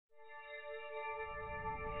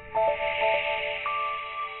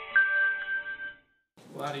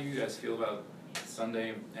Well, how do you guys feel about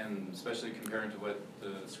Sunday, and especially comparing to what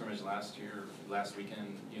the scrimmage last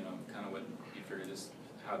weekend, kind of what you figure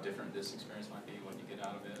how different this experience might be, what you get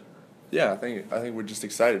out of it? Yeah, I think we're just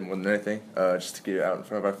excited more than anything, just to get out in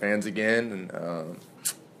front of our fans again and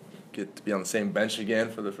get to be on the same bench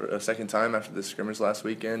again for a second time after the scrimmage last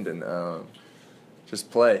weekend, and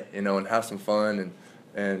just play, and have some fun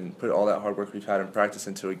and put all that hard work we've had in practice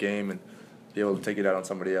into a game and be able to take it out on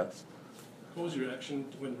somebody else. What was your reaction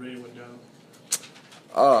when Ray went down?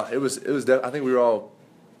 I think we were all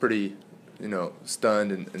pretty,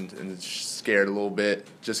 stunned and scared a little bit,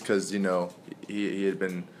 just because he had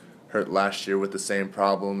been hurt last year with the same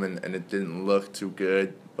problem and it didn't look too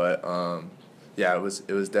good. But yeah, it was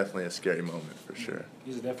definitely a scary moment for sure.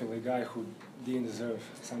 He's definitely a guy who didn't deserve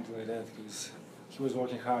something like that, because he was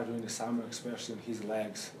working hard during the summer, especially on his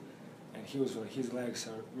legs, and his legs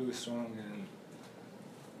are really strong, and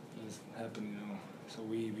it happened, So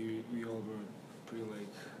we all were pretty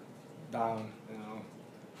down,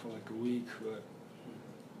 for a week. But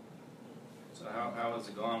so how has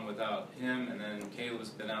it gone without him? And then Caleb's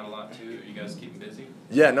been out a lot too. Are you guys keeping busy?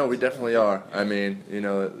 Yeah, no, we definitely are. I mean,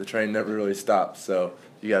 the train never really stops, so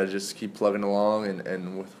you got to just keep plugging along,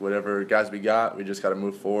 and with whatever guys we got, we just got to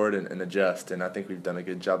move forward and adjust. And I think we've done a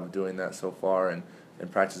good job of doing that so far, and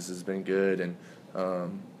practice has been good, and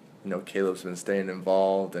Caleb's been staying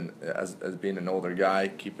involved, and as being an older guy,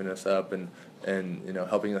 keeping us up and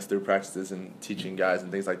helping us through practices and teaching guys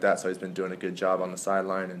and things like that. So he's been doing a good job on the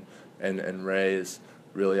sideline, and Ray is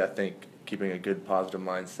really, I think, keeping a good positive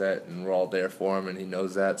mindset, and we're all there for him, and he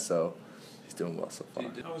knows that, so he's doing well so far.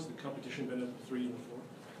 How has the competition been at the 3 and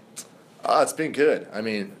the 4? It's been good. I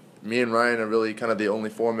mean, me and Ryan are really kind of the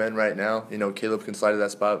only 4 men right now. Caleb can slide to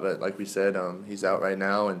that spot, but like we said, he's out right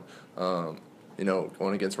now, and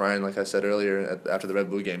going against Ryan, like I said earlier, after the Red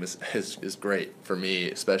Blue game is great for me,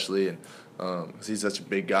 especially, and 'cause he's such a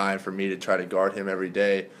big guy, and for me to try to guard him every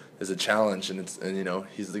day is a challenge, and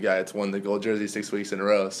he's the guy that's won the gold jersey 6 weeks in a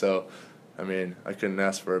row. So, I mean, I couldn't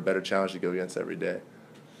ask for a better challenge to go against every day.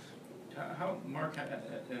 Mark,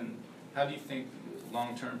 and how do you think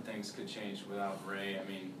long-term things could change without Ray? I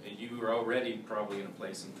mean, you were already probably going to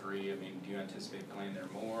play some 3. I mean, do you anticipate playing there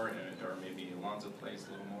more, or maybe Alonzo plays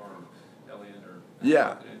a little more, or Elliott, or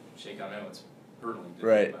yeah, shake out? I know it's hurdling.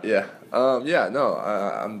 Right. Yeah. No,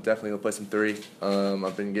 I'm definitely gonna play some 3.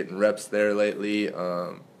 I've been getting reps there lately,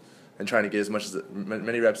 and trying to get as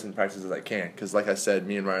many reps in practice as I can. Because, like I said,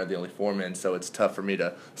 me and Ryan are the only 4 men, so it's tough for me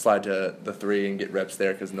to slide to the 3 and get reps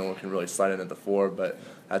there, because no one can really slide in at the 4. But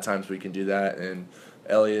at times we can do that. And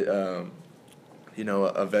Elliott,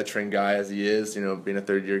 a veteran guy as he is, being a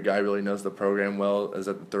third-year guy, really knows the program well as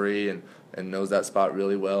at the 3, and knows that spot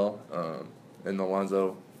really well. And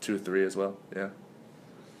Alonzo 2-3 as well. Yeah.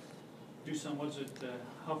 Dusan,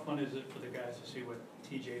 how fun is it for the guys to see what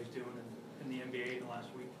TJ is doing in the NBA in the last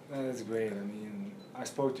week? That's great. I mean, I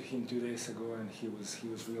spoke to him 2 days ago, and he was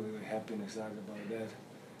really happy and excited about that.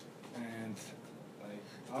 And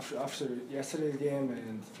after yesterday's game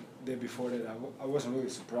and the day before that, I wasn't really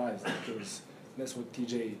surprised, because that's what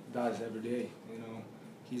TJ does every day.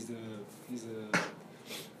 He's a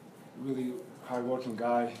really hard-working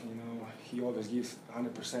guy. He always gives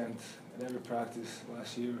 100% at every practice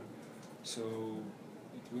last year. So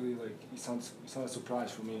it really it's not a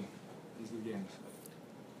surprise for me, these good games.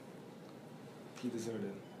 He deserved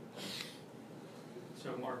it.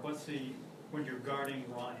 So Mark, when you're guarding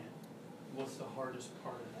Ryan, what's the hardest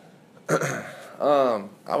part of that?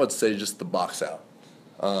 I would say just the box out.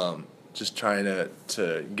 Just trying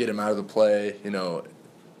to get him out of the play.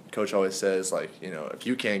 Coach always says, if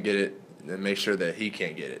you can't get it, then make sure that he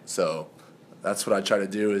can't get it. So that's what I try to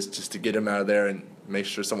do, is just to get him out of there and make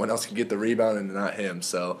sure someone else can get the rebound and not him.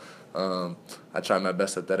 So I try my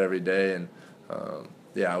best at that every day, and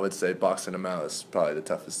I would say boxing him out is probably the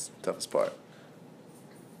toughest part.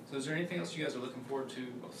 So is there anything else you guys are looking forward to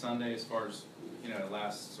Sunday, as far as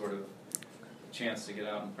last sort of chance to get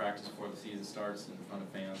out and practice before the season starts in front of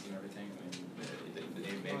fans and everything? I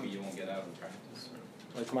mean, maybe you won't get out of practice.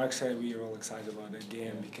 Like Mark said, we are all excited about that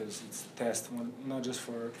game, because it's a test, not just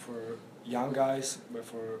for young guys, but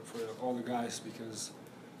for all the guys, because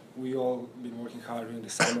we all been working hard during the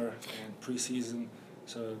summer and preseason.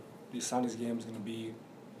 So this Sunday's game is going to be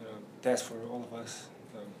a test for all of us.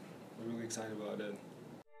 So we're really excited about it.